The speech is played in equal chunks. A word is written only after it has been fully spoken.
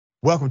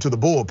Welcome to the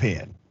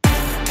Bullpen.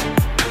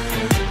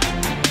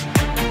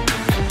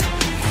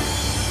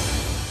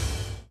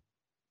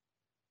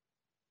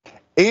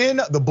 In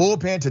the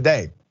Bullpen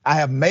today, I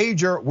have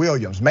Major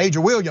Williams.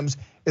 Major Williams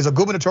is a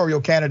gubernatorial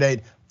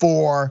candidate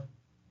for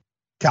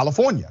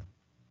California,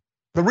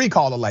 the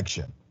recall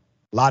election.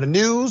 A lot of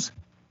news,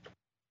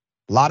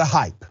 a lot of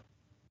hype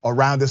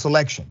around this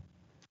election.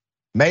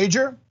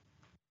 Major,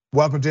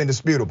 welcome to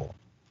Indisputable.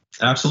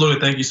 Absolutely,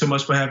 thank you so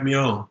much for having me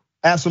on.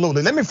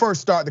 Absolutely, let me first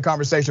start the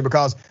conversation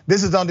because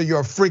this is under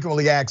your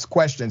frequently asked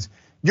questions.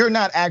 You're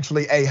not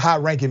actually a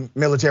high-ranking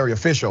military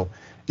official.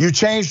 You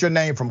changed your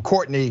name from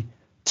Courtney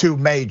to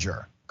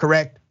Major,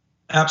 correct?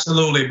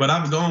 Absolutely, but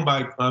I've gone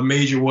by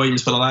Major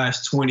Williams for the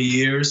last 20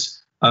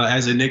 years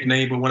as a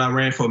nickname. But when I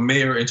ran for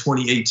mayor in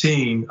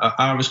 2018,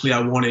 obviously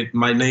I wanted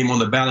my name on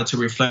the ballot to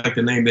reflect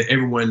the name that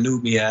everyone knew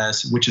me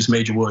as, which is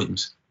Major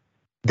Williams.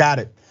 Got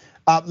it.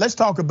 Let's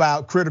talk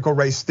about critical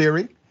race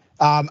theory.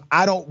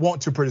 I don't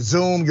want to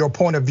presume your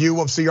point of view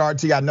of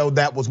CRT. I know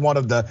that was one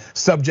of the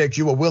subjects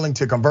you were willing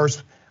to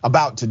converse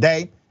about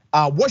today.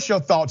 What's your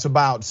thoughts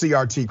about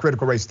CRT,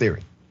 critical race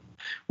theory?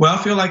 Well, I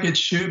feel like it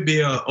should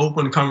be an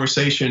open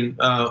conversation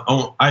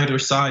on either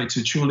side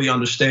to truly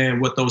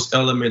understand what those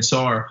elements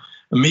are.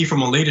 Me,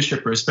 from a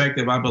leadership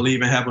perspective, I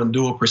believe in having a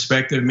dual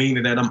perspective,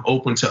 meaning that I'm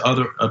open to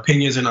other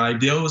opinions and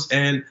ideals.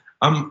 And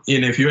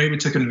if you're able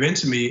to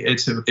convince me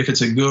if it's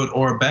a good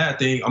or a bad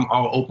thing, I'm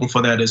all open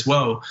for that as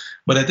well.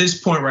 But at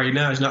this point right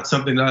now, it's not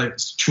something that I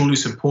truly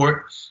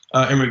support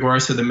in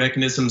regards to the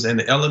mechanisms and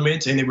the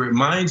elements. And it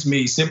reminds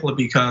me simply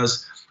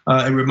because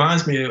it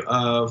reminds me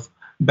of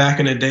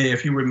back in the day,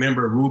 if you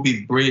remember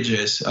Ruby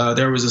Bridges,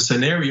 there was a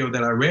scenario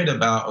that I read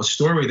about, a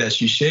story that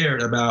she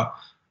shared about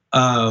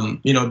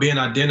being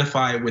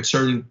identified with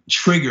certain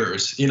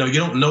triggers. You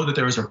don't know that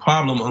there is a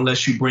problem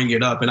unless you bring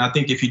it up. And I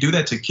think if you do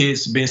that to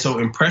kids being so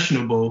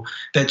impressionable,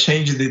 that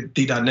changes the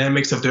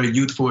dynamics of their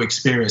youthful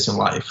experience in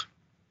life.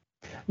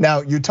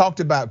 Now, you talked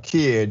about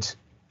kids.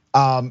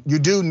 You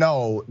do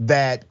know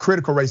that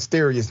critical race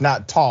theory is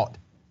not taught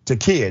to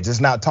kids.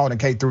 It's not taught in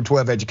K through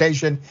 12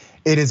 education.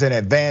 It is an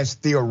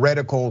advanced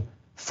theoretical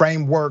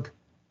framework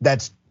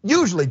that's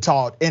usually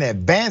taught in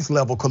advanced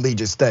level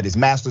collegiate studies,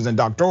 master's and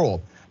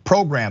doctoral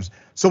programs.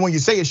 So when you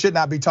say it should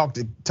not be taught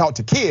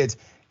to kids,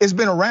 it's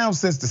been around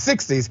since the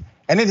 60s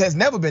and it has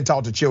never been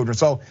taught to children.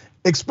 So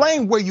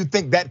explain where you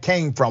think that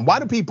came from. Why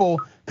do people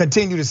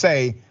continue to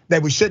say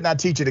that we should not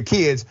teach it to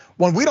kids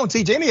when we don't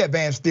teach any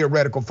advanced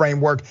theoretical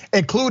framework,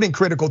 including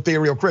critical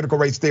theory or critical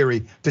race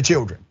theory, to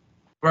children?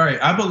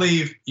 Right, I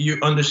believe you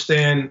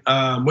understand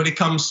when it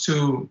comes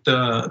to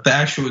the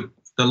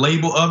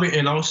label of it,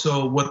 and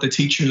also what the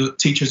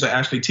teachers are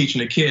actually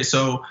teaching the kids.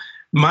 So,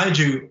 mind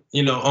you,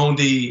 on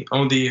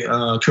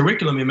the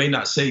curriculum, it may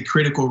not say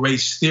critical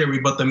race theory,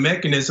 but the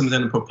mechanisms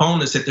and the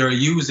proponents that they're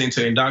using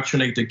to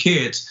indoctrinate the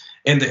kids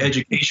in the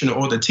education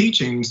or the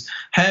teachings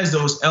has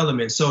those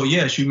elements. So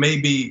yes, you may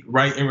be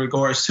right in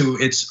regards to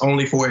it's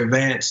only for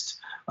advanced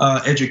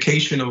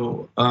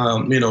educational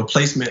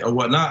placement or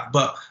whatnot,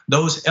 but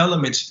those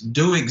elements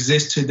do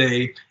exist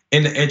today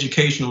in the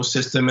educational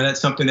system, and that's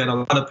something that a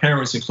lot of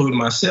parents, including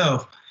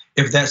myself,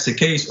 if that's the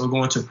case, are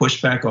going to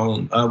push back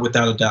on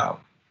without a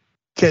doubt.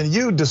 Can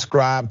you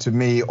describe to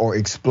me or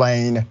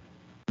explain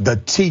the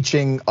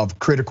teaching of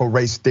critical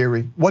race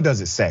theory? What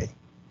does it say?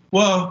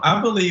 Well,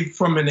 I believe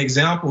from an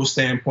example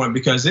standpoint,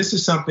 because this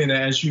is something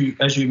that, as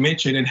you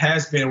mentioned, it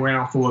has been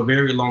around for a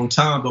very long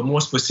time, but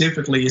more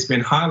specifically, it's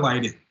been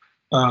highlighted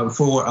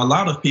for a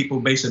lot of people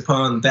based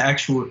upon the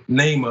actual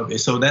name of it.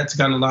 So that's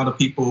gotten a lot of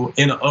people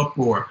in an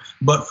uproar.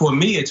 But for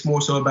me, it's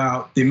more so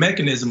about the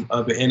mechanism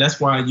of it. And that's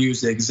why I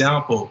use the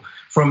example.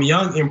 From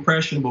young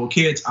impressionable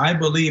kids, I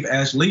believe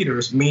as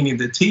leaders, meaning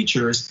the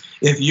teachers,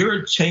 if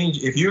you're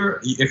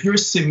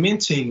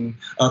cementing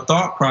a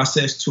thought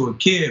process to a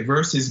kid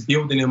versus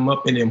building them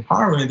up and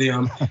empowering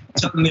them,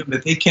 telling them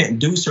that they can't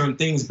do certain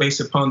things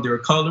based upon their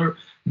color,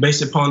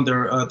 based upon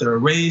their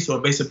race, or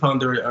based upon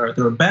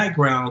their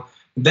background,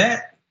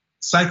 that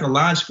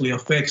psychologically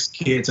affects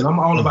kids. And I'm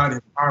all about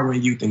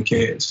empowering youth and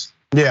kids.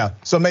 Yeah,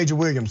 so Major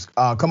Williams,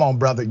 come on,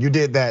 brother. You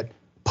did that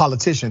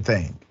politician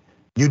thing.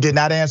 You did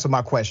not answer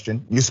my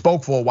question. You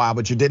spoke for a while,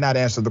 but you did not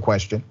answer the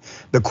question.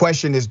 The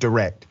question is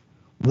direct.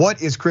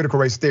 What is critical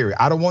race theory?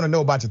 I don't want to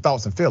know about your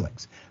thoughts and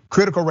feelings.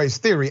 Critical race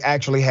theory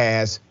actually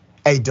has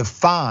a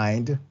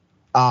defined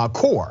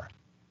core.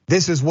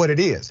 This is what it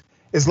is.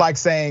 It's like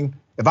saying,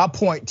 if I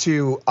point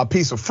to a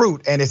piece of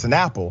fruit and it's an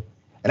apple,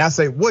 and I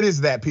say, what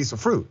is that piece of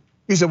fruit?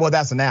 You say, well,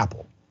 that's an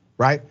apple,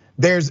 right?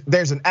 There's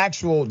an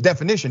actual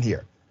definition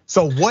here.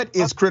 So what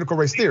is critical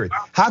race theory?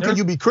 How can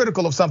you be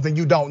critical of something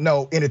you don't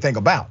know anything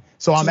about?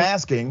 So I'm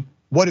asking,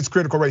 what is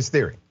critical race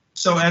theory?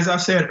 So as I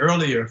said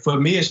earlier, for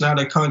me, it's not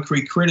a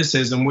concrete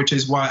criticism, which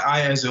is why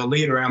I, as a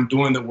leader, am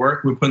doing the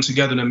work. We're putting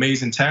together an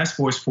amazing task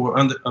force for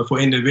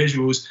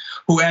individuals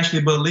who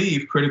actually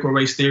believe critical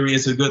race theory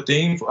is a good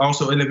thing.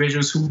 Also,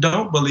 individuals who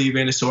don't believe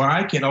in it, so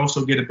I can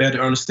also get a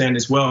better understanding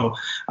as well.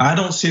 I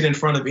don't sit in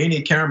front of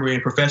any camera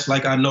and profess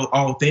like I know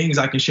all things.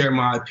 I can share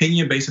my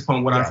opinion based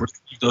upon what I've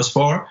received thus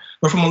far.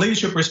 But from a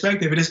leadership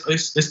perspective,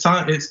 it's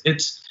time.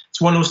 It's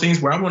one of those things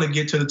where I want to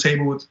get to the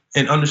table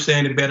and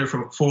understand it better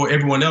for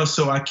everyone else,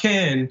 so I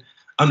can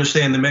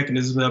understand the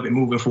mechanism of it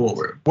moving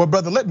forward. Well,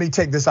 brother, let me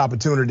take this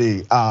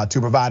opportunity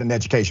to provide an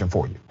education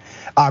for you.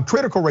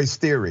 Critical race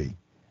theory,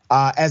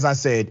 as I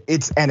said,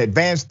 it's an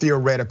advanced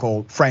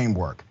theoretical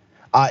framework.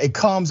 It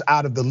comes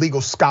out of the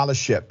legal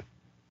scholarship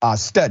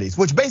studies,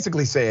 which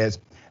basically says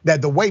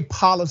that the way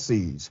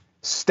policies,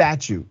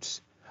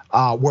 statutes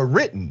were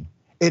written,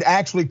 it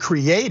actually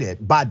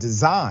created by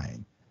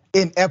design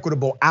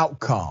inequitable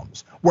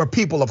outcomes where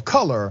people of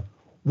color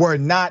were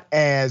not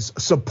as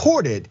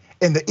supported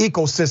in the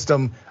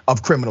ecosystem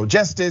of criminal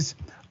justice,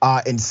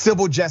 in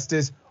civil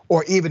justice,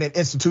 or even in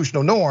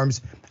institutional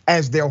norms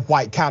as their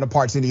white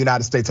counterparts in the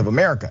United States of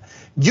America.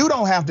 You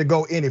don't have to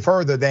go any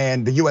further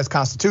than the US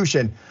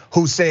Constitution,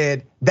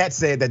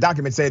 that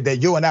document said that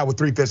you and I were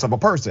 3/5 of a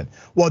person.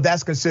 Well,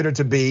 that's considered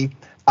to be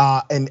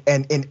an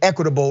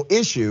inequitable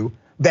issue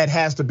that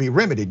has to be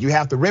remedied. You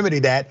have to remedy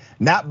that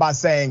not by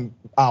saying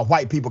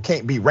white people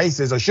can't be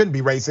racist or shouldn't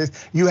be racist.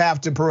 You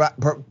have to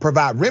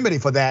provide remedy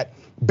for that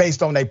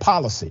based on a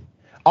policy.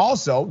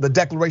 Also, the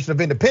Declaration of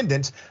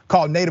Independence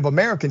called Native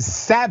Americans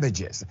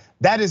savages.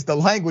 That is the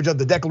language of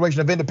the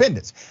Declaration of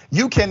Independence.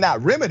 You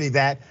cannot remedy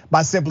that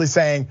by simply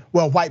saying,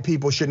 well, white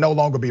people should no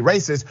longer be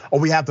racist, or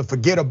we have to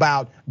forget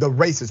about the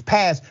racist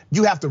past.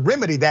 You have to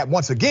remedy that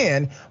once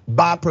again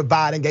by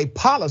providing a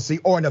policy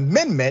or an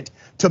amendment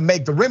to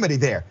make the remedy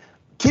there.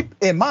 Keep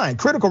in mind,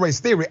 critical race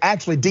theory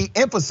actually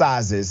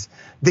de-emphasizes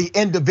the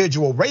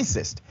individual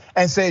racist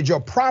and said your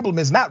problem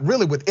is not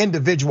really with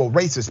individual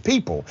racist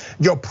people.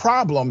 Your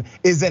problem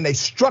is in a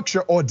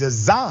structure or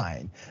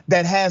design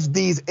that has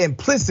these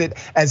implicit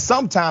and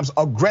sometimes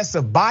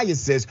aggressive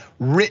biases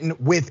written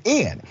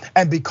within.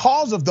 And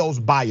because of those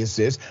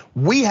biases,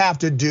 we have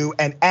to do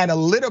an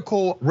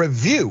analytical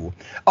review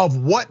of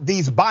what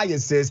these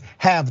biases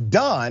have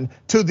done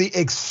to the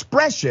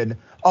expression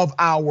of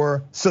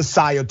our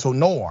societal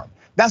norm.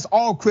 That's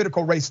all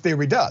critical race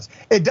theory does.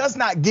 It does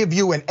not give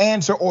you an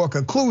answer or a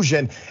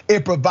conclusion.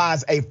 It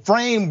provides a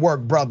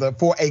framework, brother,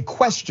 for a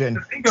question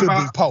to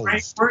be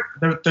posed.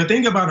 The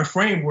thing about a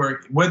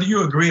framework, whether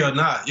you agree or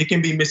not, it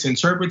can be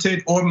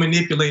misinterpreted or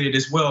manipulated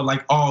as well,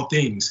 like all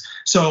things.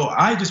 So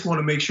I just want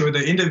to make sure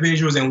that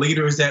individuals and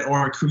leaders that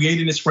are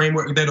creating this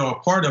framework, that are a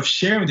part of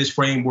sharing this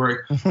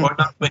framework, are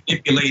not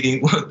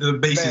manipulating the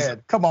basis.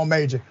 Man, come on,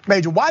 Major.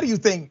 Major, why do you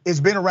think it's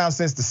been around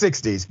since the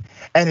 60s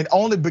and it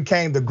only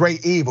became the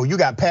great evil? You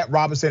got Pat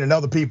Robertson and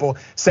other people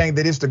saying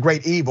that it's the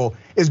great evil.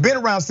 It's been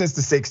around since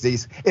the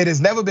 60s. It has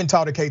never been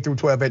taught in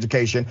K-12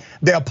 education.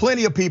 There are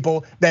plenty of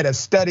people that have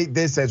studied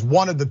this as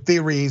one of the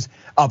theories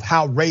of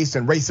how race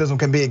and racism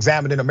can be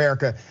examined in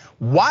America.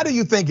 Why do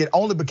you think it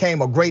only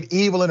became a great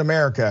evil in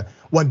America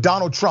when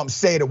Donald Trump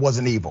said it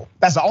wasn't evil?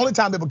 That's the only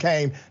time it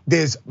became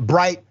this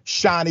bright,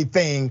 shiny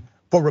thing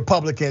for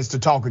Republicans to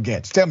talk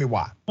against. Tell me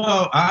why.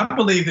 Well, I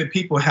believe that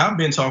people have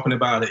been talking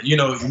about it. You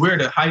know, we're at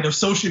the height of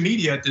social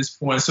media at this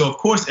point. So of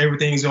course,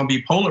 everything's gonna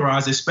be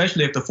polarized,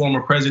 especially if the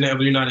former president of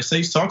the United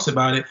States talks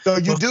about it. So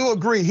you do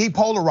agree he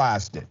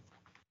polarized it?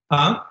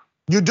 Huh?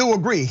 You do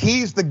agree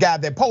he's the guy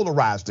that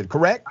polarized it,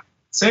 correct?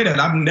 Say that,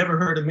 I've never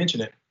heard him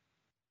mention it.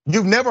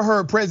 You've never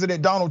heard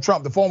President Donald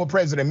Trump, the former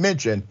president,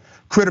 mention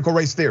critical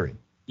race theory?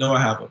 No,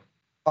 I haven't.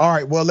 All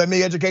right, well, let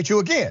me educate you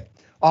again.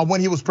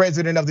 When he was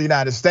president of the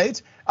United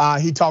States,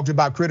 he talked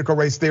about critical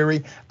race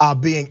theory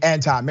being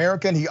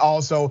anti-American. He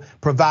also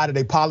provided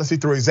a policy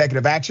through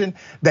executive action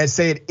that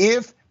said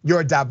if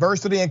your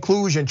diversity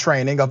inclusion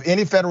training of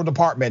any federal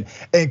department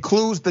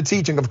includes the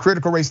teaching of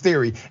critical race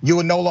theory, you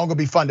will no longer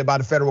be funded by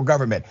the federal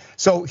government.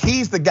 So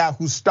he's the guy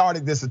who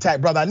started this attack.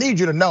 Brother, I need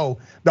you to know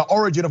the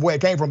origin of where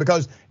it came from,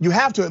 because you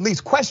have to at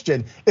least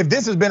question, if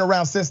this has been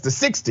around since the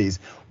 60s,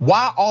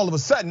 why all of a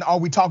sudden are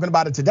we talking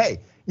about it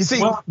today? You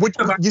see,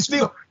 you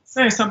still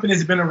saying something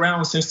that's been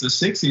around since the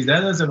 60s, that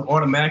doesn't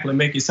automatically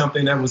make it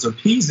something that was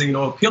appeasing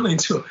or appealing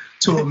to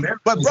Americans.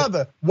 But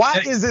brother,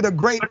 why is it a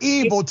great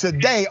evil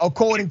today,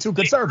 according to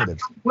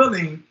conservatives? I'm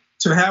willing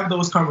to have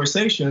those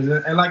conversations,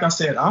 and like I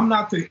said, I'm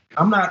not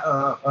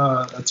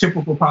a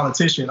typical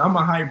politician. I'm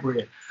a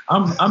hybrid.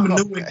 I'm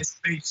new in this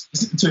space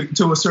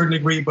to a certain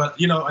degree, but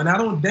and I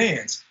don't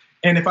dance.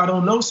 And if I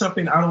don't know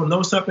something, I don't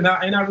know something.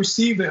 And I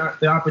receive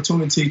the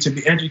opportunity to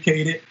be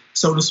educated,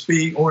 so to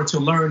speak, or to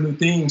learn new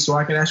things so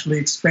I can actually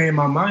expand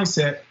my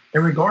mindset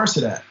in regards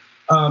to that.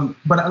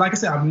 But like I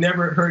said, I've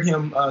never heard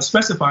him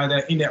specify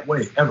that in that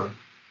way, ever.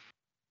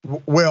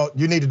 Well,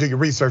 you need to do your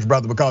research,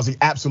 brother, because he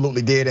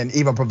absolutely did, and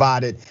even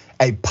provided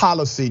a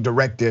policy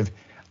directive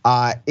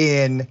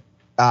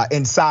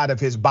inside of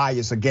his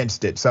bias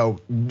against it. So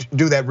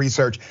do that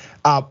research.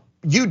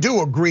 You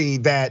do agree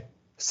that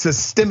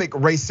systemic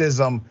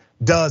racism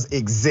does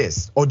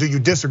exist, or do you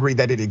disagree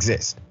that it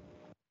exists?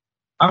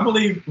 I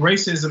believe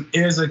racism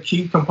is a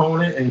key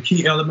component and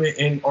key element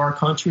in our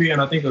country,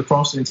 and I think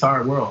across the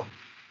entire world.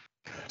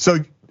 So,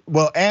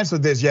 well, answer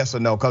this yes or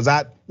no, because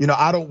I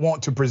don't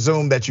want to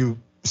presume that you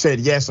said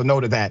yes or no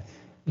to that.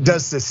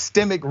 Does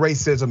systemic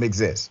racism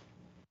exist?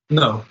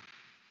 No.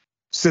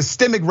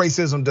 Systemic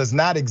racism does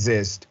not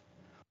exist,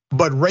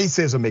 but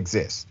racism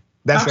exists.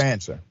 That's your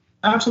answer.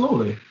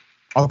 Absolutely.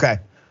 Okay.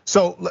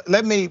 So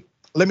let me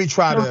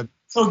try to.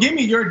 So give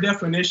me your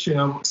definition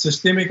of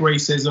systemic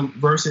racism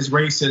versus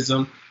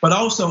racism, but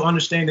also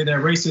understanding that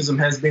racism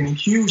has been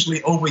hugely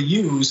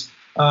overused,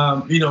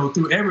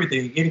 through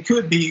everything. It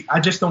could be, I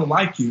just don't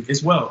like you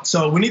as well.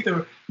 So we need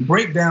to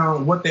break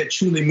down what that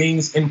truly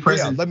means in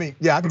present.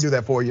 Yeah, I can do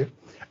that for you.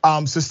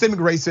 Systemic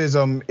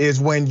racism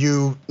is when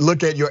you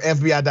look at your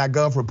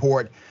FBI.gov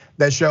report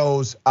that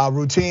shows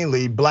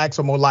routinely blacks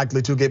are more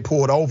likely to get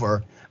pulled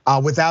over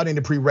without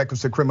any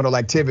prerequisite criminal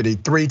activity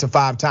 3 to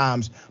 5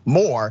 times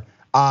more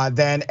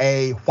than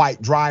a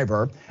white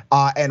driver.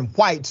 And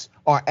whites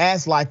are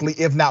as likely,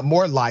 if not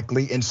more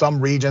likely, in some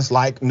regions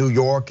like New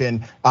York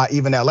and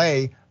even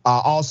LA,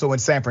 also in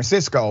San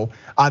Francisco,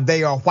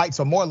 whites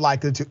are more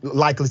likely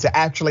to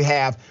actually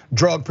have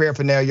drug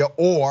paraphernalia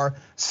or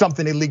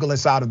something illegal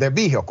inside of their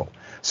vehicle.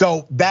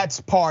 So that's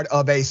part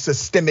of a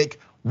systemic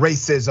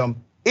racism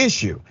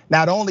issue.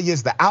 Not only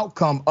is the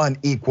outcome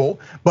unequal,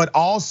 but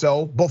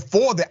also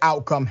before the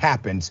outcome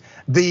happens,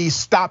 the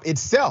stop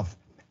itself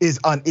is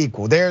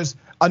unequal. There's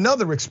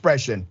another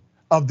expression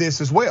of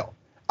this as well.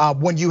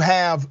 When you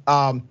have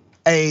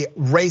a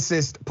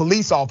racist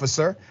police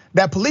officer,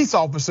 that police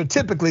officer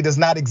typically does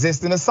not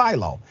exist in a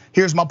silo.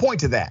 Here's my point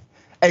to that.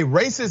 A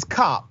racist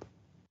cop,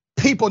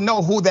 people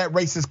know who that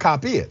racist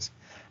cop is.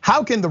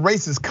 How can the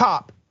racist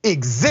cop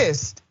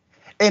exist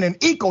in an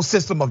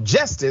ecosystem of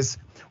justice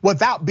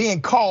without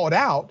being called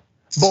out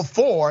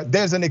before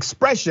there's an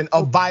expression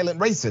of violent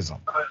racism?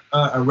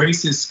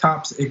 Racist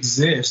cops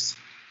exist.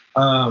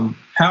 How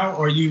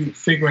are you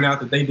figuring out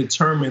that they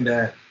determine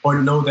that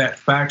or know that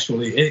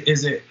factually?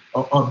 Is it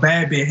a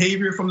bad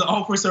behavior from the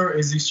officer?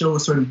 Is he showing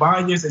certain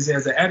bias? Is it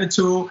as an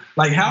attitude?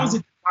 Like, how is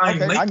it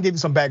defined? Okay, I can give you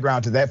some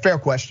background to that. Fair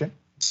question.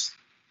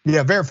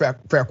 Yeah, very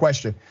fair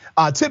question.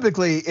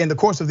 Typically, in the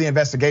course of the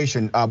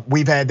investigation,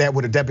 we've had that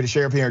with a deputy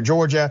sheriff here in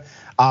Georgia.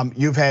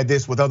 You've had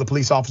this with other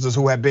police officers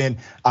who have been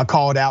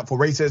called out for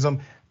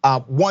racism.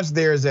 Once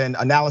there's an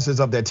analysis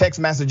of their text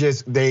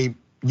messages, they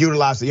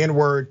utilize the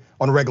N-word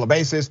on a regular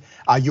basis.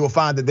 You will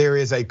find that there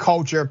is a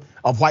culture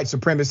of white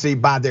supremacy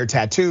by their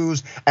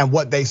tattoos and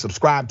what they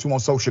subscribe to on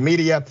social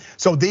media.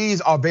 So these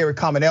are very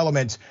common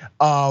elements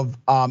of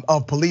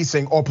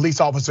policing or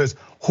police officers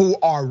who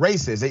are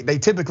racist. They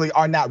typically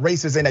are not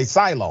racist in a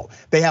silo.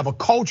 They have a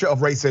culture of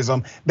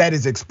racism that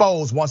is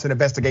exposed once an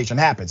investigation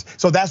happens.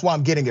 So that's where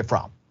I'm getting it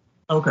from.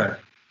 Okay.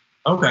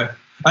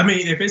 I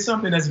mean, if it's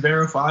something that's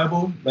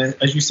verifiable,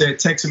 as you said,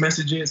 text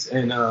messages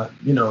and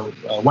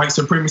white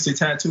supremacy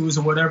tattoos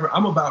or whatever,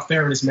 I'm about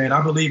fairness, man.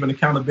 I believe in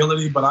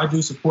accountability, but I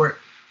do support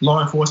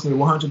law enforcement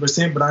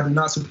 100%, but I do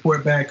not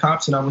support bad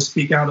cops, and I will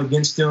speak out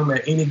against them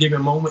at any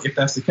given moment if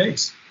that's the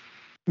case.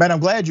 Man, I'm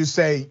glad you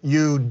say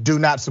you do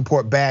not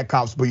support bad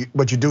cops,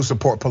 but you do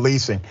support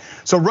policing.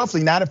 So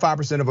roughly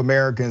 95% of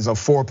Americans are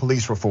for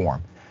police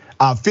reform.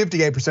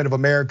 58% of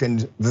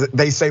Americans,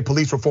 they say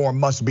police reform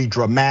must be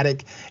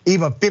dramatic.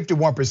 Even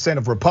 51%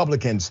 of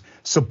Republicans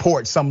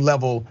support some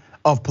level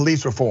of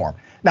police reform.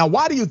 Now,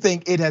 why do you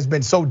think it has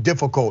been so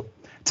difficult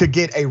to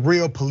get a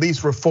real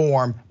police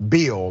reform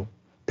bill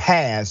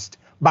passed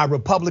by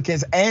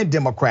Republicans and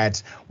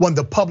Democrats when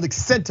the public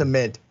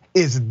sentiment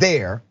is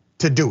there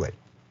to do it?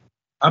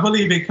 I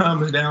believe it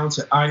comes down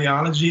to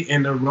ideology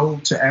and the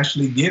road to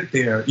actually get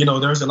there.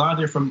 There's a lot of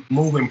different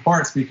moving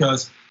parts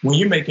because when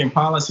you're making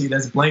policy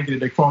that's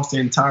blanketed across the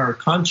entire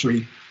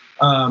country,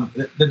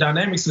 the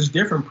dynamics is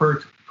different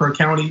per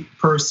county,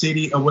 per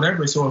city, or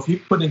whatever. So if you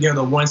put together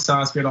a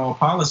one-size-fits-all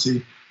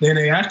policy, then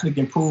they actually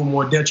can prove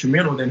more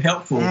detrimental than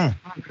helpful.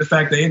 The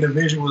fact that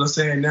individuals are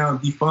saying now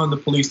defund the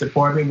police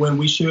department when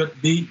we should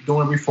be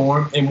doing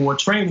reform and more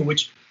training,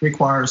 which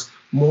requires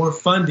more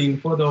funding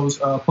for those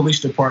police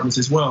departments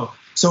as well.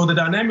 So the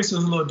dynamics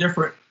is a little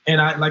different.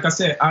 And like I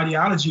said,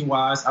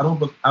 ideology-wise, I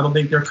don't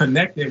think they're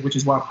connected, which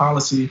is why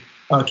policy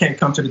can't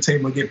come to the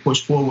table and get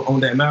pushed forward on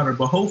that matter.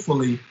 But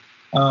hopefully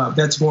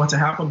that's going to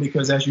happen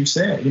because, as you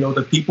said,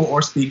 the people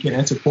are speaking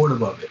and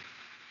supportive of it.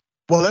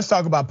 Well, let's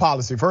talk about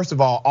policy. First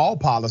of all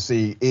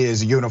policy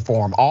is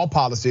uniform. All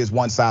policy is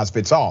one size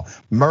fits all.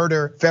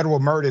 Federal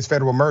murder is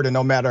federal murder,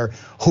 no matter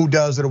who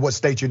does it or what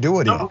state you do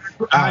it in.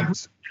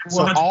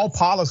 So all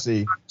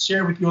policy.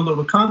 Share with you a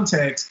little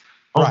context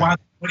on why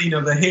the cutting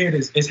of the head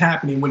is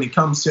happening when it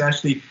comes to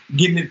actually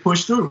getting it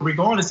pushed through,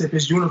 regardless if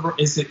it's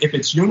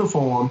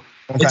uniform.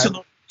 Okay.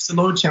 It's a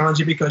little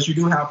challenging because you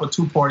do have a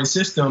two-party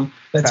system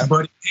that's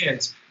butting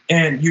heads,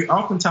 and you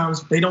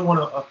oftentimes they don't want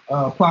to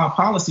apply a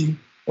policy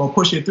or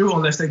push it through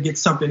unless they get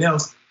something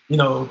else,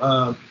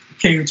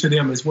 cater to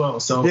them as well.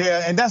 So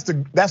yeah, and that's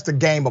the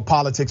game of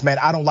politics, man.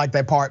 I don't like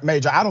that part,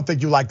 Major. I don't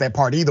think you like that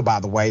part either, by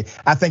the way.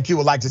 I think you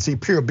would like to see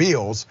pure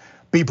bills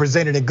be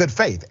presented in good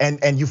faith,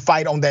 and you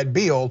fight on that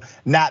bill,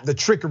 not the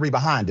trickery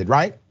behind it,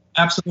 right?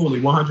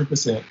 Absolutely,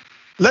 100%.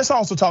 Let's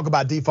also talk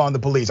about defund the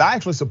police. I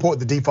actually support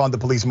the defund the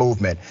police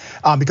movement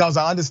because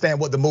I understand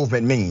what the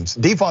movement means.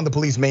 Defund the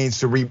police means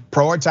to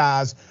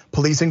reprioritize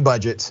policing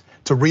budgets,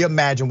 to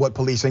reimagine what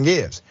policing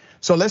is.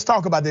 So let's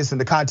talk about this in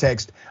the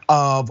context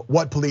of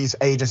what police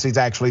agencies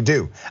actually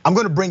do. I'm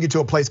gonna bring you to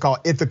a place called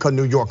Ithaca,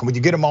 New York. And when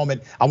you get a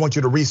moment, I want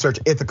you to research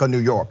Ithaca, New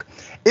York.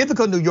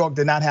 Ithaca, New York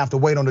did not have to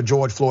wait on the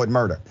George Floyd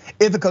murder.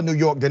 Ithaca, New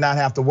York did not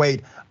have to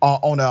wait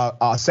on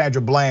a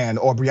Sandra Bland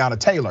or Breonna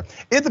Taylor.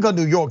 Ithaca,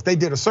 New York, they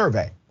did a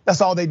survey. That's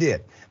all they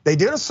did. They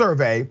did a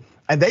survey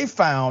and they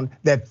found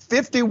that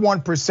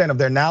 51% of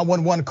their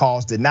 911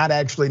 calls did not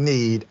actually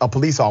need a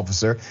police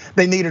officer.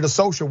 They needed a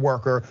social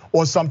worker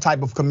or some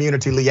type of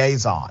community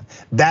liaison.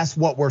 That's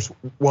what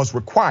was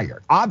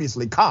required.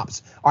 Obviously,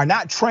 cops are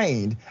not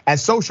trained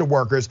as social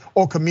workers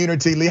or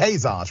community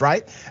liaisons,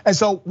 right? And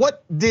so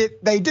what did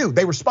they do?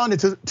 They responded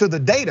to the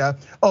data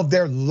of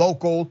their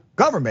local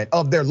government,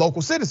 of their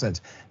local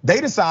citizens. They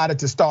decided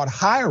to start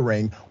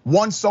hiring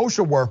one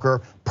social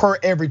worker per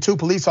every 2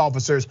 police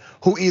officers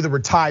who either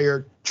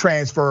retired,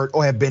 transferred,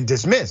 or have been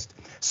dismissed.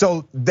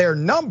 So their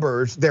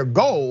numbers, their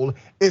goal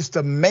is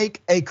to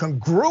make a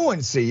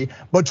congruency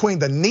between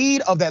the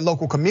need of that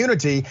local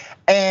community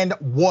and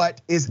what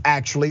is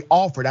actually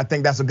offered. I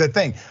think that's a good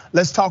thing.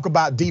 Let's talk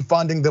about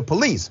defunding the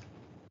police.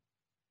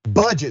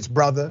 Budgets,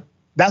 brother.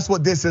 That's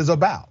what this is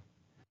about.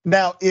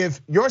 Now,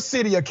 if your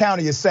city or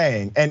county is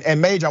saying,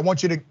 and Major, I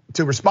want you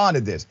to respond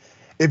to this.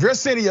 If your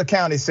city or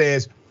county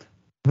says,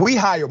 we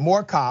hire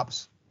more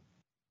cops,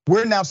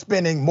 we're now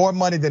spending more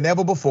money than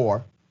ever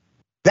before,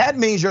 that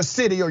means your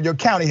city or your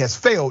county has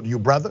failed you,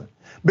 brother,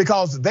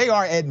 because they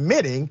are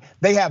admitting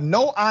they have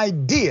no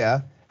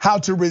idea how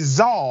to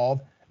resolve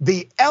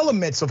the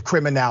elements of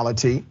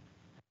criminality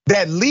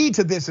that lead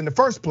to this in the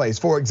first place.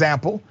 For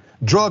example,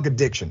 drug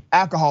addiction,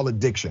 alcohol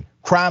addiction,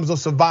 crimes of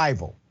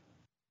survival,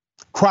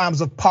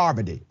 crimes of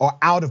poverty or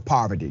out of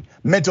poverty,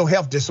 mental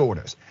health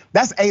disorders.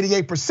 That's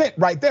 88%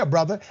 right there,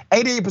 brother.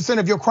 88%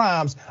 of your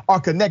crimes are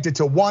connected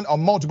to one or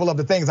multiple of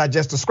the things I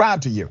just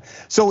described to you.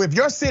 So if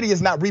your city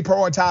is not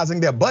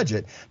reprioritizing their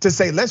budget to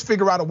say, let's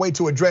figure out a way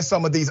to address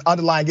some of these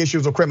underlying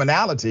issues of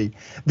criminality,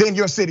 then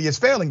your city is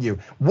failing you.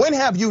 When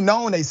have you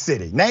known a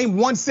city, name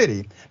one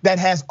city that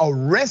has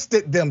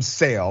arrested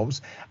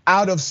themselves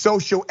out of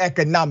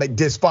socioeconomic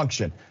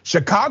dysfunction?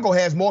 Chicago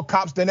has more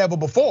cops than ever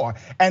before,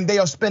 and they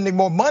are spending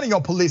more money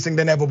on policing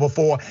than ever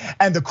before,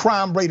 and the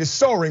crime rate is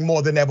soaring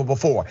more than ever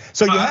before.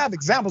 So you have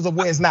examples of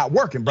where it's not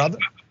working, brother.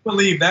 I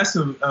believe that's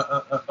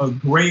a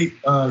great,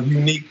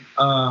 unique,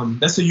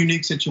 that's a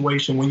unique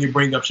situation when you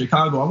bring up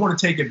Chicago. I want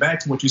to take it back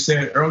to what you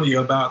said earlier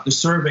about the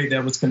survey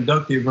that was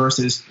conducted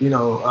versus,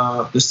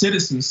 the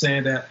citizens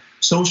saying that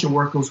social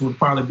workers would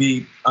probably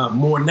be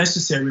more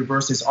necessary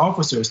versus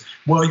officers.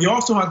 Well, you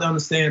also have to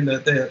understand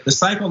that the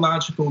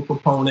psychological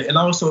component and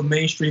also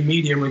mainstream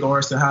media in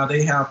regards to how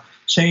they have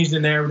changed the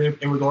narrative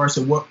in regards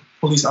to what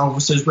police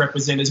officers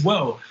represent as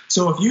well.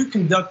 So if you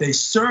conduct a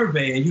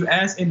survey and you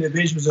ask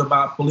individuals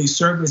about police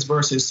service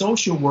versus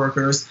social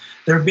workers,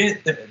 they've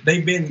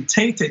been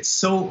tainted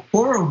so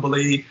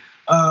horribly.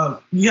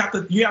 You have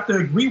to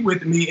agree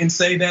with me and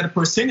say that a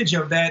percentage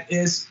of that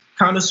is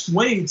kind of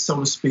swayed, so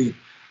to speak.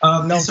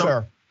 No,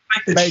 sir.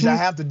 Major, I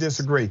have to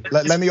disagree.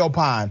 Let me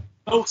opine.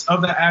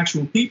 Of the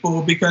actual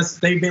people, because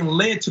they've been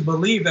led to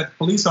believe that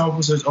police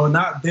officers are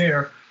not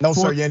there. No,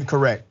 sir, you're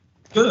incorrect.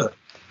 Good.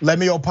 Let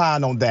me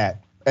opine on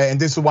that.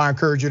 And this is why I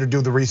encourage you to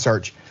do the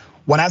research.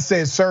 When I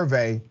say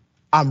survey,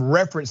 I'm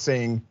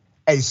referencing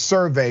a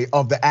survey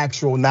of the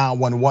actual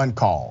 911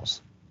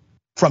 calls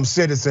from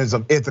citizens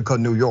of Ithaca,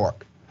 New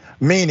York.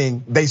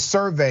 Meaning they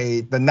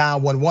surveyed the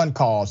 911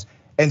 calls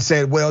and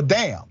said, well,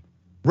 damn.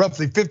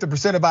 Roughly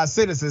 50% of our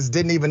citizens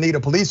didn't even need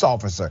a police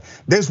officer.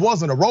 This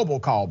wasn't a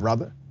robocall,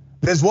 brother.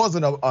 This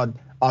wasn't a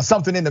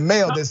something in the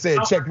mail that said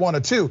check 1 or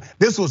 2.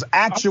 This was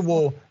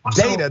actual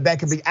data that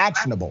can be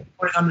actionable.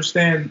 I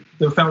understand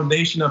the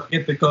foundation of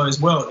Ithaca as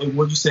well.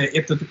 What you said,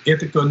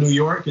 Ithaca, New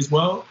York as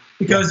well,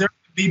 because there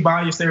could be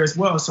bias there as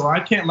well. So I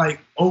can't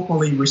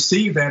openly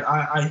receive that.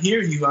 I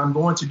hear you. I'm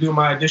going to do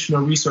my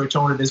additional research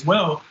on it as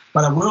well.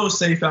 But I will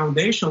say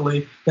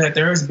foundationally that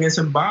there has been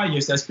some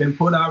bias that's been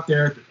put out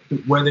there,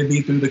 whether it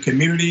be through the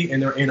community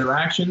and their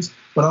interactions,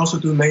 but also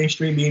through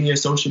mainstream media,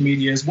 social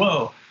media as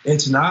well.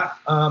 It's not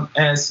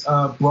as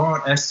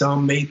broad as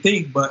some may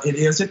think, but it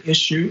is an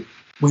issue.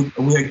 We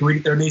agree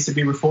that there needs to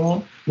be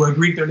reform. We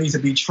agree that there needs to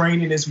be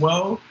training as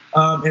well.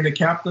 And the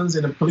captains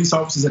and the police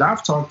officers that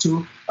I've talked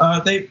to,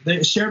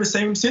 they share the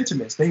same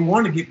sentiments. They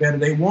want to get better.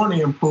 They want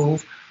to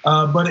improve.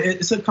 But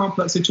it's a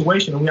complex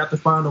situation, and we have to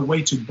find a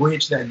way to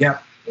bridge that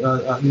gap,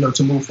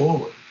 to move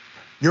forward.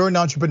 You're an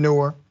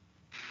entrepreneur.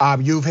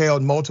 You've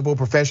held multiple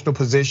professional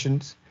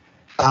positions.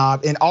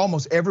 In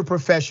almost every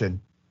profession,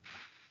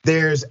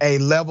 there's a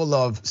level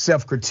of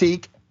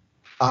self-critique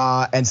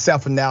and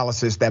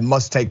self-analysis that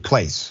must take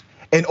place.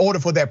 in order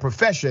for their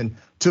profession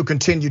to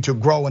continue to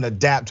grow and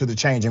adapt to the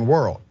changing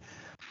world.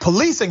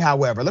 Policing,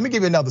 however, let me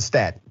give you another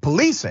stat.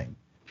 Policing,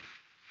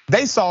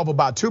 they solve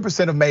about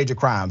 2% of major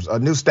crimes. A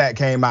new stat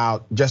came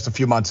out just a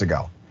few months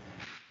ago.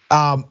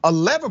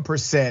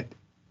 11%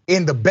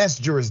 in the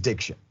best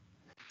jurisdiction.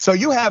 So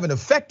you have an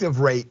effective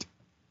rate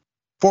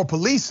for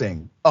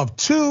policing of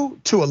 2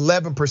 to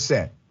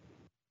 11%.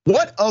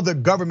 What other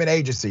government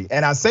agency,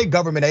 and I say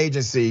government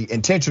agency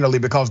intentionally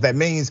because that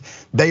means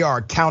they are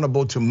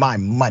accountable to my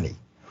money.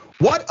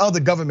 What other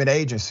government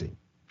agency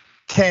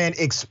can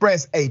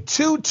express a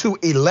 2 to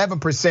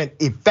 11%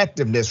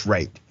 effectiveness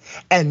rate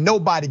and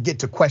nobody get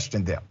to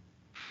question them?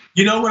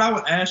 You know what I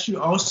would ask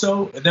you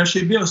also, there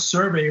should be a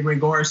survey in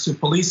regards to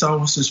police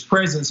officers'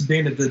 presence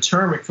being a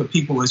deterrent for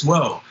people as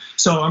well.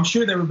 So I'm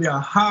sure there would be a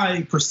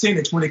high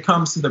percentage when it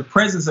comes to the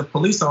presence of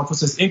police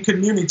officers in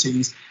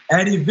communities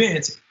at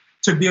events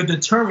to be a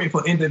deterrent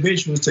for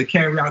individuals to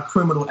carry out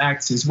criminal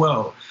acts as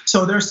well.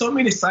 So there's so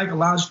many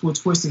psychological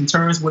twists and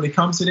turns when it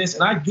comes to this.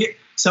 And I get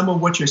some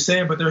of what you're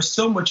saying, but there's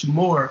so much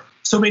more,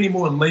 so many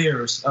more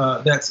layers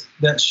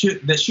that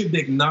should be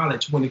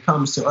acknowledged when it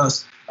comes to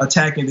us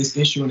attacking this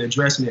issue and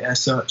addressing it as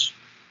such.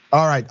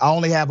 All right, I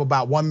only have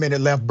about 1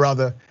 minute left,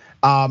 brother.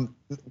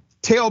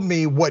 Tell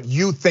me what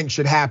you think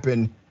should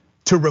happen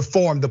to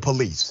reform the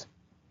police.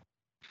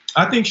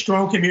 I think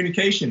strong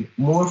communication,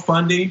 more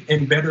funding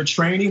and better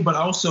training, but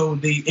also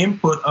the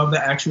input of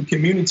the actual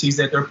communities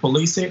that they're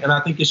policing. And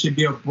I think it should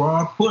be a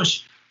broad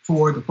push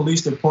for the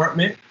police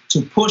department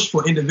to push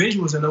for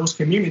individuals in those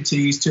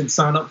communities to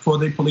sign up for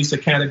the police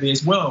academy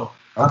as well.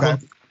 Okay.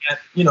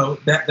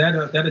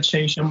 That'll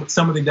change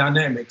some of the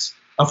dynamics.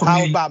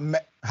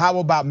 How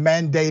about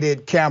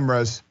mandated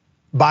cameras,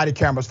 body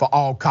cameras for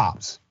all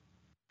cops?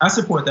 I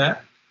support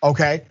that.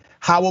 Okay.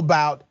 How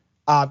about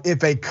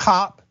if a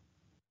cop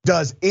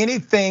does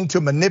anything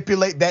to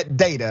manipulate that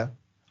data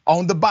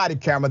on the body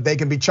camera, they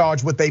can be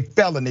charged with a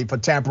felony for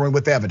tampering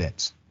with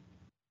evidence?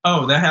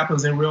 Oh, that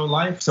happens in real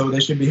life, so they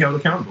should be held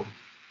accountable.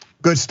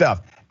 Good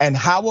stuff. And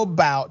how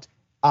about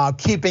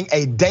keeping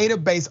a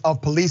database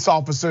of police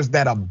officers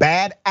that are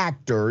bad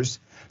actors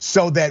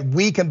so that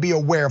we can be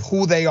aware of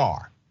who they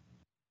are?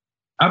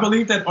 I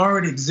believe that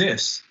already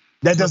exists.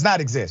 That does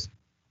not exist.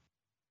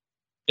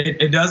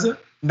 It doesn't?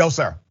 No,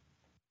 sir.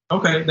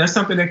 Okay, that's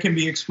something that can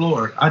be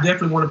explored. I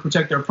definitely want to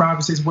protect their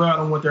privacy as well. I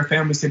don't want their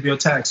families to be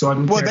attacked, so I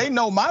do. Well, they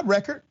know my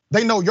record.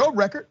 They know your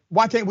record.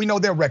 Why can't we know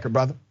their record,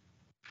 brother?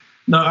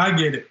 No, I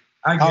get it.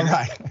 I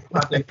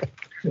get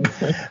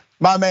it.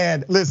 My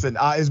man, listen,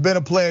 it's been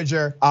a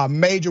pleasure.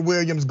 Major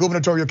Williams,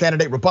 gubernatorial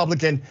candidate,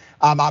 Republican.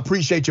 I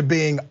appreciate you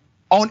being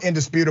on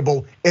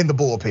Indisputable in the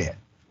Bullpen.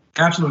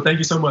 Absolutely, thank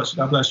you so much.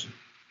 God bless you.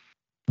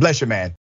 Bless you, man.